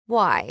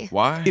Why?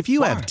 Why? If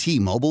you have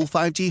T-Mobile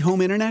 5G home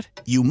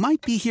internet, you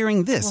might be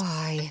hearing this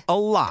Why? a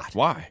lot.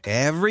 Why?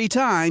 Every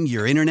time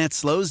your internet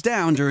slows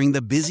down during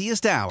the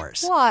busiest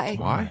hours. Why?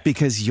 Why?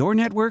 Because your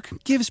network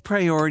gives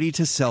priority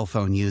to cell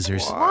phone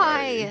users.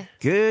 Why?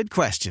 Good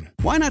question.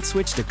 Why not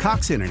switch to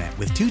Cox Internet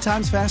with 2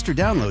 times faster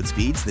download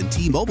speeds than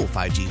T-Mobile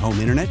 5G home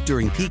internet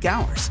during peak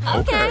hours?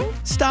 Okay.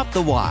 Stop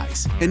the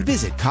whys and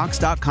visit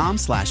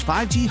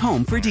cox.com/5G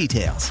home for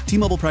details.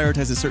 T-Mobile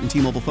prioritizes certain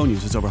T-Mobile phone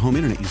users over home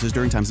internet users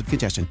during times of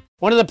congestion.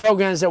 One of the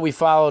programs that we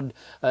followed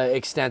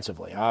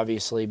extensively,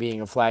 obviously being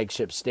a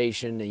flagship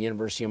station, the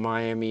University of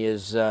Miami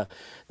is the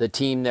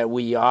team that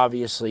we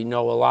obviously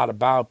know a lot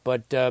about.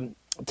 But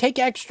take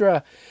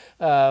extra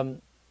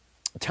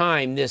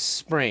time this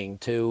spring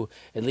to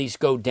at least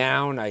go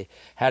down. I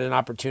had an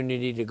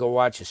opportunity to go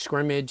watch a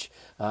scrimmage,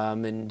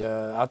 and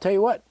I'll tell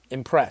you what,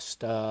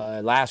 impressed.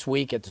 Last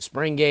week at the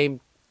spring game,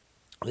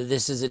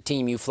 this is a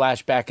team you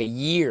flash back a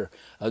year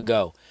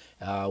ago.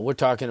 We're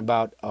talking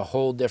about a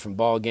whole different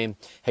ball game.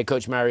 Head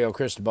coach Mario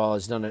Cristobal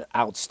has done an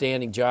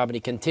outstanding job, and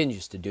he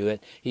continues to do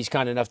it. He's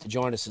kind enough to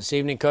join us this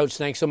evening. Coach,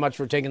 thanks so much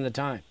for taking the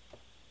time.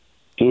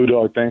 Blue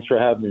Dog, thanks for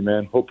having me,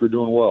 man. Hope you're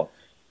doing well.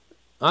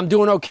 I'm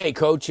doing okay,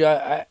 Coach,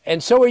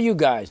 and so are you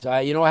guys.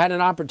 I had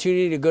an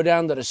opportunity to go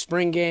down to the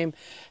spring game,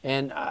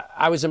 and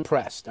I was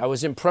impressed. I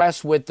was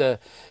impressed with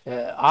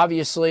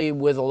obviously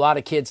with a lot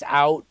of kids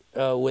out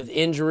with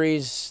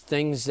injuries,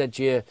 things that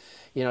you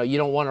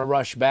don't want to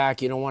rush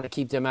back. You don't want to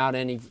keep them out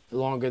any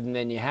longer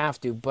than you have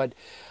to. But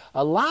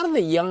a lot of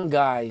the young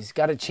guys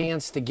got a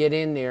chance to get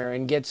in there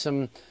and get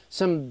some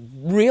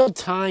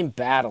real-time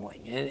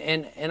battling.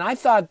 And I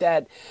thought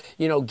that,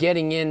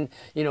 getting in,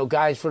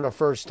 guys for the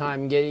first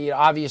time,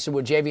 obviously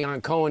with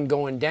Javion Cohen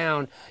going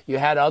down, you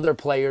had other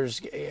players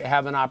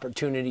have an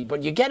opportunity.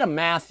 But you get a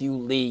Matthew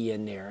Lee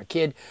in there, a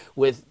kid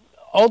with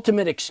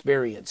ultimate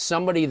experience,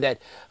 somebody that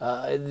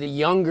the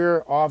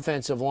younger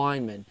offensive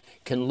lineman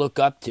can look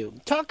up to.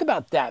 Talk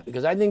about that,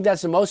 because I think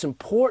that's the most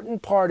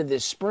important part of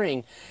this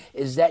spring,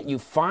 is that you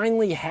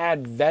finally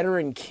had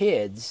veteran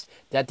kids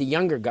that the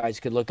younger guys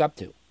could look up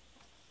to.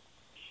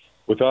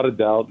 Without a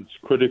doubt, it's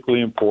critically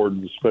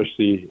important,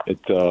 especially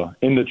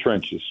in the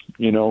trenches.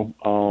 You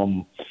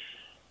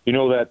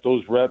know that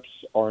those reps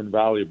are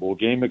invaluable.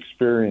 Game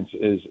experience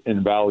is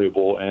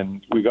invaluable,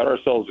 and we got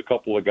ourselves a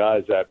couple of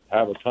guys that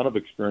have a ton of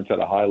experience at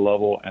a high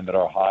level and that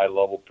are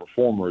high-level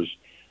performers,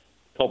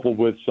 coupled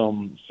with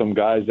some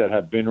guys that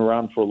have been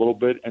around for a little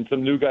bit and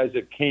some new guys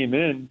that came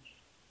in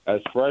as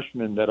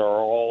freshmen that are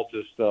all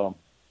just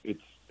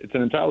it's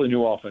an entirely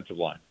new offensive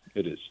line.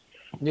 It is.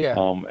 Yeah.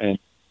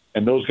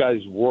 And those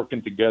guys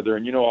working together,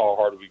 and you know how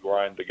hard we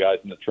grind the guys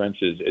in the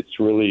trenches. It's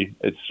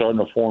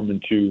starting to form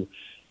into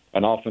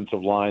an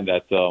offensive line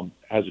that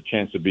has a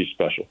chance to be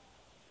special.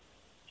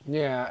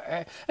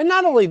 Yeah, and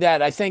not only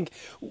that, I think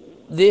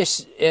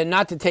this, and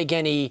not to take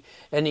any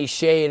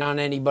shade on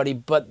anybody,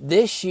 but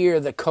this year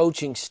the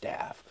coaching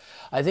staff,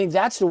 I think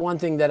that's the one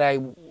thing that I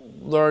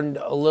learned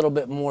a little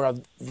bit more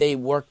of. They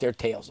work their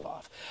tails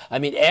off. I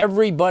mean,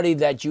 everybody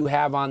that you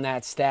have on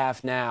that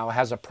staff now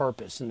has a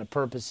purpose, and the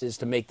purpose is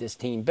to make this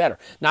team better.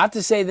 Not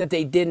to say that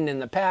they didn't in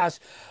the past,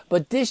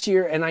 but this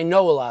year, and I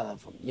know a lot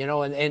of them,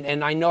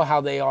 and I know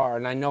how they are,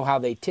 and I know how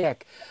they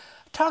tick.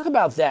 Talk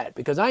about that,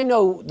 because I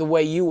know the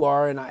way you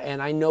are, and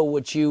I know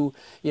what you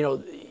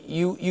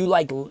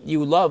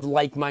love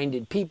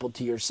like-minded people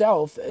to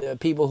yourself,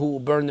 people who will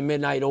burn the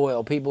midnight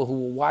oil, people who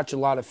will watch a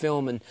lot of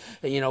film and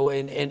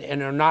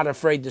are not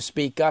afraid to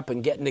speak up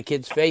and get in the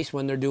kid's face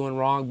when they're doing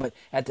wrong, but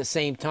at the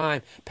same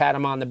time pat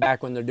them on the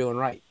back when they're doing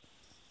right.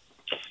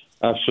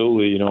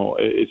 Absolutely.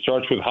 It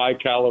starts with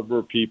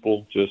high-caliber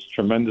people, just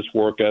tremendous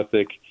work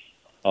ethic,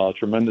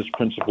 tremendous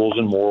principles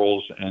and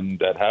morals, and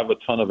that have a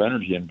ton of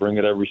energy and bring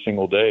it every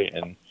single day.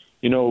 And,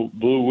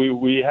 Blue,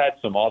 we had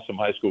some awesome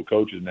high school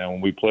coaches, man,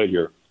 when we played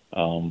here.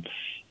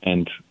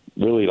 And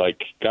really,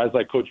 like, guys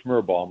like Coach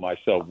Mirabal and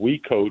myself, we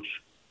coach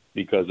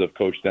because of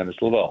Coach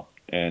Dennis Lavelle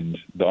and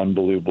the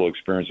unbelievable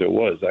experience it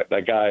was.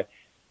 That guy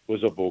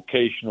was a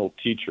vocational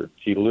teacher.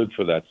 He lived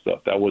for that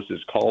stuff. That was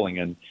his calling,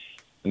 and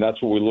that's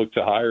what we look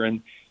to hire.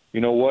 And you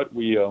know what?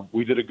 We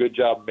did a good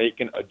job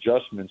making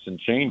adjustments and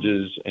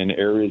changes in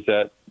areas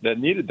that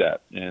needed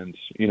that. And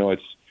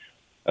it's,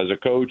 as a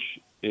coach,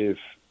 if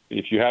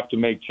you have to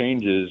make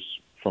changes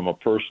from a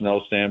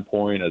personnel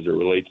standpoint as it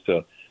relates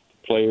to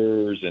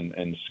players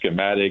and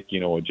schematic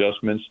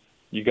adjustments,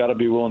 you got to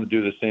be willing to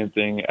do the same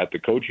thing at the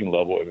coaching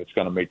level if it's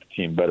going to make the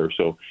team better.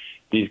 So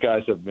these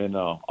guys have been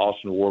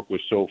awesome to work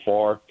with so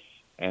far.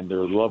 And the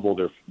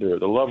level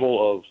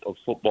of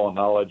football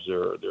knowledge,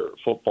 their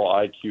football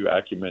IQ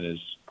acumen is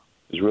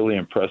really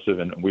impressive,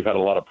 and we've had a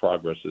lot of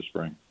progress this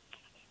spring.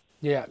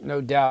 Yeah, no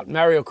doubt.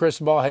 Mario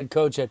Cristobal, head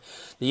coach at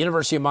the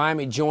University of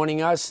Miami,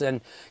 joining us. And,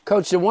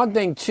 Coach, the one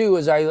thing, too,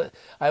 is I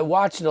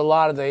watched a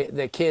lot of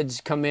the kids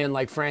come in,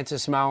 like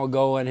Francis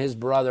Malago and his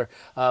brother.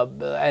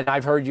 And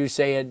I've heard you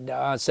say it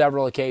on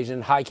several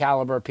occasions,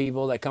 high-caliber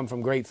people that come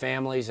from great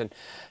families and,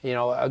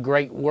 a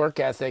great work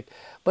ethic.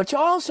 But you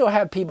also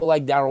have people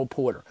like Darryl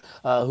Porter,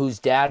 whose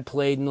dad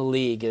played in the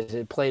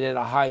league, played at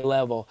a high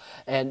level.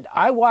 And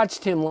I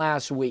watched him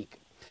last week,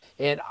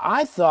 and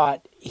I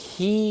thought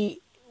he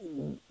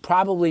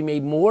probably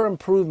made more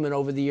improvement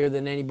over the year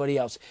than anybody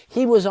else.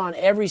 He was on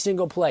every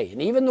single play,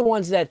 and even the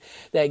ones that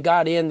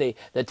got in the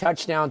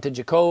touchdown to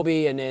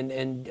Jacoby and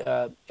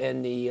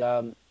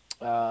the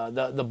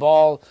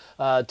ball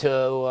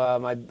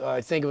to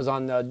I think it was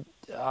on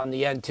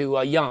the end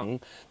to Young,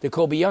 to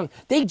Kobe Young.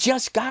 They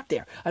just got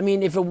there. I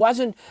mean, if it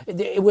wasn't,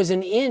 it was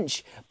an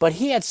inch, but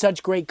he had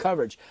such great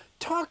coverage.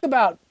 Talk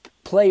about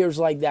players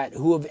like that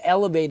who have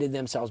elevated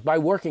themselves by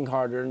working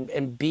harder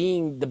and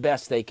being the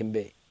best they can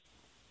be.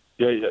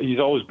 Yeah, he's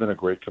always been a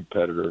great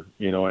competitor,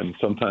 and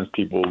sometimes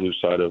people lose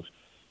sight of,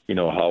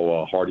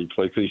 how hard he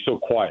plays because he's so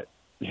quiet.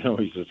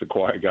 He's just a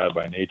quiet guy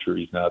by nature.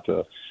 He's not,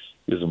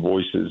 he doesn't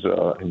voice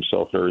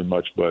himself very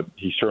much, but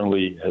he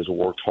certainly has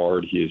worked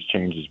hard. He has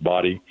changed his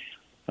body.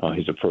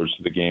 His approach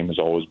to the game has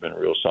always been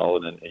real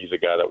solid, and he's a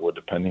guy that we're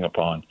depending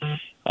upon.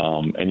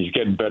 And he's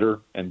getting better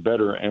and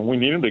better, and we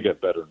need him to get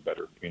better and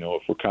better.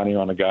 If we're counting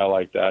on a guy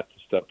like that to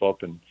step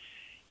up and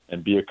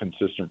be a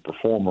consistent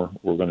performer,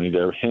 we're going to need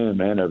him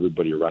and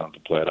everybody around to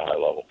play at a high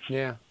level.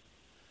 Yeah.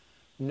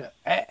 No,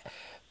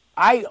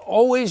 I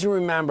always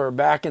remember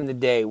back in the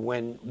day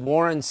when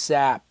Warren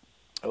Sapp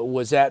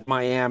was at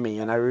Miami,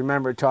 and I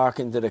remember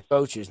talking to the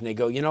coaches, and they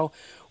go,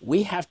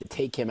 we have to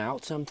take him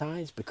out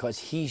sometimes because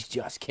he's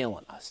just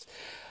killing us.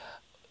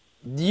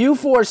 Do you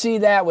foresee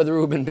that with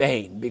Ruben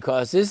Bain?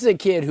 Because this is a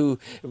kid who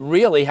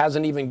really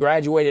hasn't even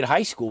graduated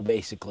high school,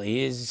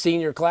 basically. His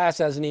senior class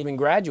hasn't even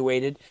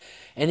graduated,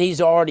 and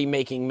he's already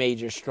making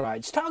major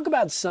strides. Talk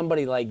about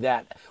somebody like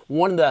that,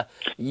 one of the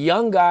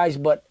young guys,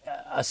 but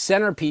a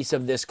centerpiece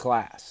of this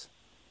class.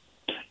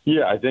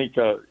 Yeah, I think,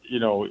 you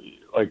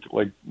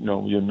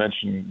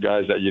mentioned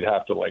guys that you'd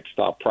have to,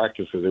 stop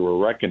practice because they were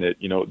wrecking it.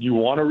 You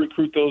want to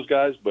recruit those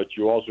guys, but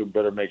you also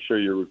better make sure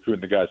you're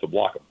recruiting the guys to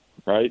block them,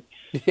 right?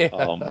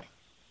 Yeah.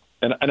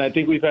 And I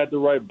think we've had the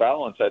right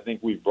balance. I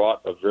think we've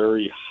brought a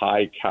very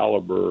high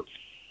caliber,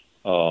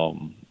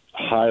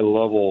 high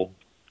level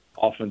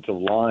offensive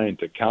line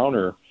to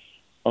counter,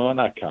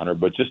 not counter,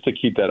 but just to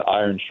keep that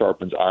iron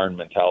sharpens iron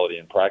mentality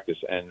in practice.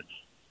 And,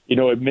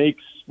 it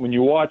makes, when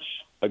you watch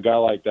a guy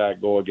like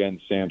that go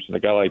against Sampson, a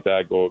guy like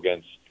that go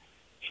against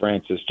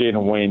Francis,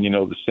 Jaden Wayne,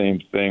 the same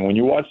thing. When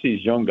you watch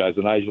these young guys,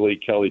 and Lee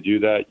Kelly do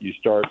that, you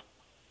start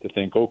to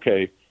think,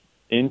 okay,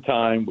 in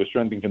time with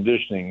strength and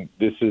conditioning,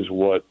 this is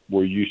what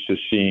we're used to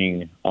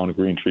seeing on a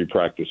Green Tree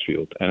practice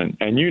field. And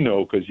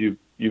because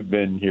you've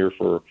been here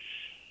for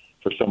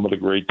some of the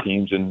great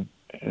teams and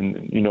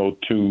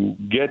to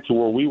get to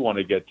where we want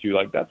to get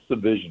to, that's the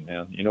vision,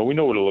 man. We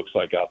know what it looks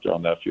like out there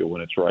on that field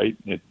when it's right.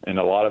 And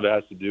a lot of it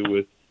has to do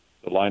with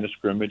the line of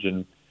scrimmage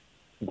and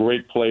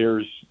great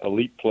players,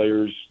 elite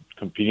players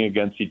competing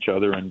against each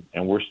other. And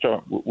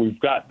we've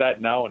got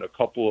that now in a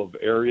couple of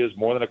areas,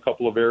 more than a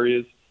couple of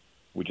areas.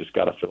 We just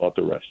got to fill out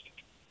the rest.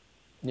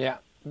 Yeah.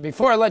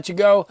 Before I let you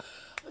go,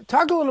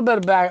 talk a little bit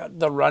about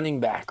the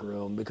running back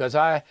room, because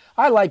I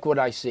like what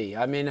I see.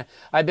 I mean,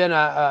 I've been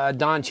a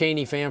Don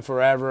Chaney fan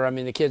forever. I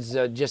mean, the kid's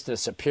just a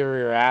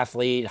superior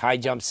athlete, high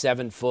jump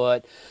 7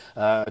 foot,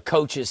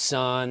 coach's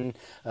son.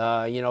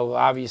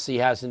 Obviously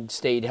hasn't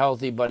stayed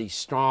healthy, but he's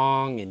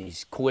strong and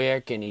he's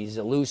quick and he's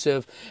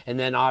elusive. And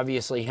then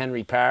obviously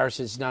Henry Parrish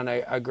has done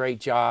a great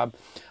job.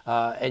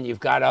 And you've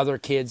got other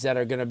kids that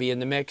are going to be in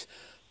the mix.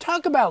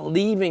 Talk about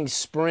leaving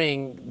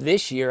spring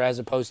this year as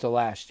opposed to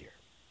last year.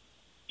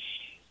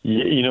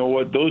 You know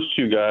what? Those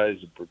two guys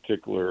in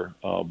particular,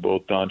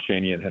 both Don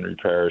Chaney and Henry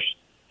Parrish,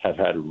 have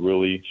had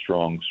really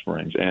strong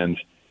springs. And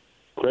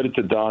credit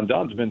to Don.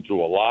 Don's been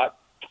through a lot,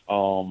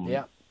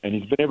 and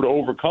he's been able to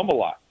overcome a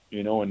lot,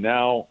 and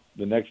now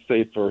the next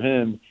stage for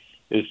him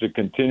is to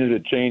continue to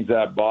change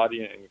that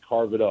body and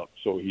carve it up.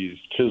 So he's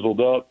chiseled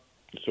up,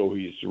 so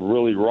he's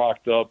really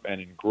rocked up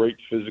and in great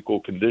physical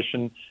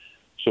condition,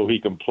 so he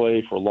can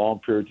play for long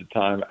periods of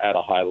time at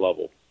a high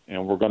level.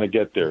 And we're going to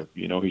get there.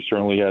 He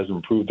certainly has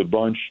improved a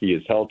bunch. He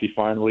is healthy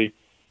finally,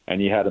 and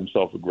he had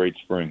himself a great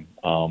spring.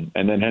 And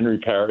then Henry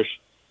Parrish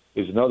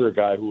is another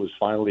guy who was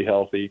finally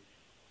healthy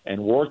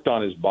and worked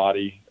on his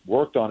body,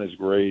 worked on his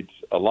grades,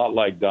 a lot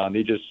like Don.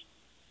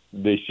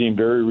 They seem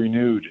very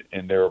renewed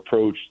in their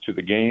approach to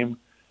the game,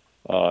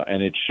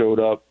 and it showed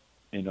up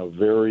in a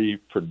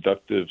very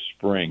productive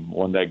spring,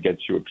 one that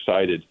gets you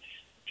excited.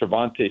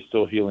 Trevante's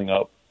still healing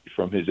up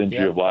from his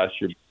injury of last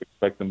year.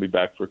 Expect them to be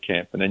back for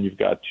camp. And then you've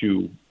got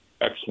two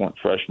excellent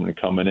freshmen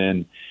coming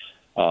in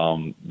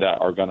that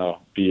are going to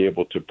be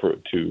able to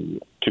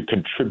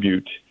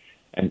contribute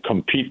and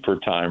compete for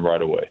time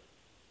right away.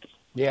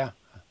 Yeah.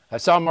 I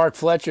saw Mark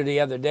Fletcher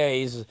the other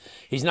day.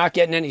 He's not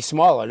getting any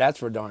smaller, that's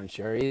for darn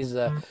sure. He's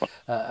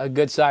a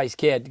good-sized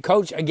kid.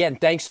 Coach, again,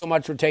 thanks so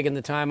much for taking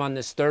the time on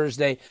this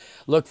Thursday.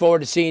 Look forward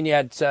to seeing you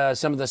at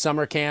some of the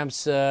summer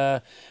camps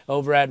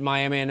over at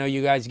Miami. I know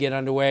you guys get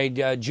underway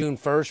June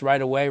 1st,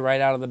 right away,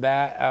 right out of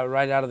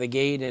the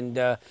gate,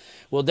 and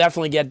we'll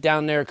definitely get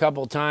down there a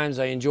couple of times.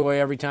 I enjoy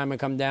every time I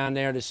come down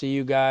there to see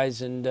you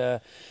guys, and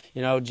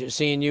just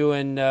seeing you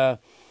and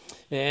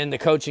the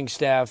coaching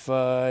staff,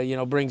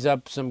 brings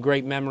up some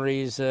great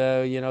memories.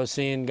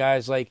 Seeing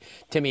guys like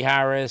Timmy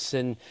Harris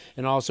and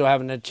also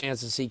having a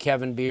chance to see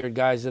Kevin Beard,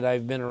 guys that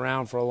I've been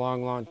around for a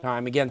long, long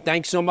time. Again,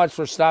 thanks so much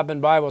for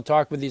stopping by. We'll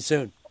talk with you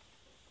soon.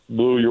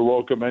 Lou, you're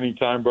welcome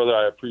anytime, brother.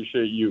 I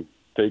appreciate you.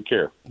 Take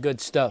care.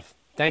 Good stuff.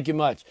 Thank you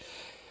much.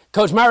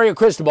 Coach Mario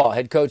Cristobal,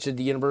 head coach at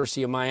the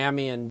University of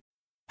Miami. And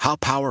how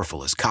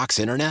powerful is Cox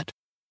Internet?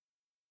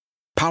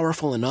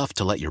 Powerful enough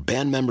to let your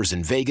band members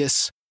in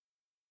Vegas,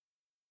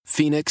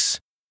 Phoenix,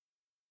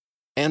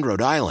 and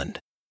Rhode Island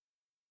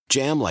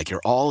jam like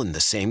you're all in the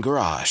same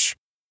garage.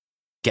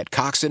 Get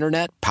Cox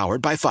Internet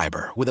powered by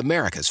fiber with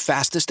America's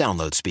fastest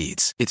download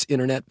speeds. It's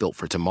internet built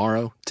for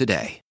tomorrow,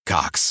 today.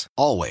 Cox,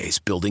 always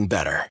building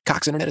better.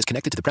 Cox Internet is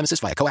connected to the premises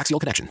via coaxial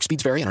connection.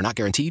 Speeds vary and are not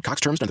guaranteed. Cox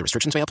terms and other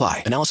restrictions may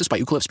apply. Analysis by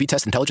Ookla of Speed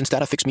Test Intelligence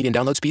Data. Fixed median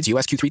download speeds.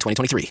 US Q3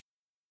 2023.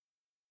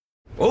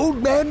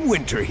 Old Man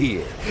Winter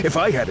here. If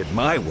I had it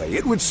my way,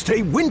 it would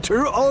stay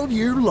winter all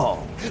year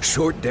long.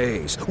 Short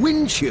days,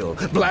 wind chill,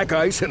 black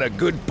ice, and a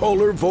good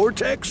polar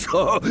vortex.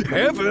 Oh,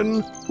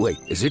 heaven. Wait,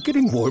 is it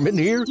getting warm in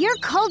here? Your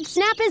cold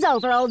snap is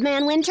over, Old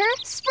Man Winter.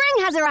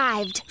 Spring has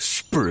arrived.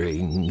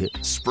 Spring.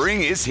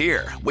 Spring is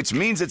here, which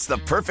means it's the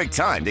perfect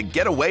time to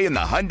get away in the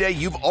Hyundai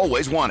you've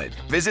always wanted.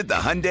 Visit the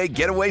Hyundai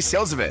Getaway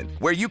Sales Event,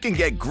 where you can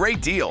get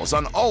great deals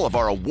on all of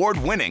our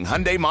award-winning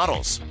Hyundai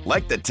models,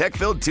 like the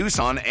tech-filled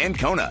Tucson and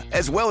Kona,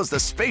 as well as the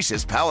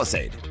spacious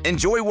Palisade.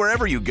 Enjoy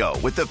wherever you go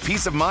with the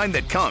peace of mind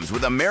that comes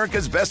with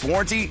America's best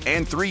warranty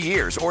and 3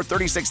 years or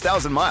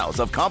 36,000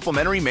 miles of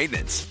complimentary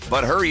maintenance.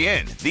 But hurry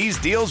in, these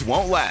deals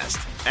won't last.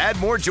 Add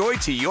more joy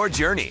to your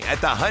journey at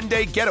the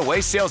Hyundai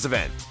Getaway Sales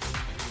Event.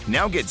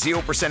 Now get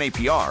 0%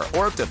 APR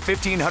or up to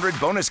 $1,500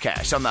 bonus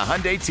cash on the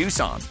Hyundai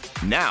Tucson.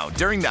 Now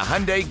during the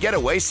Hyundai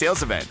Getaway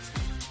Sales Event.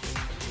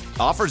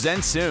 Offers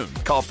end soon.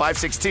 Call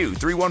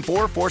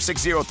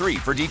 562-314-4603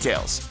 for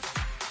details.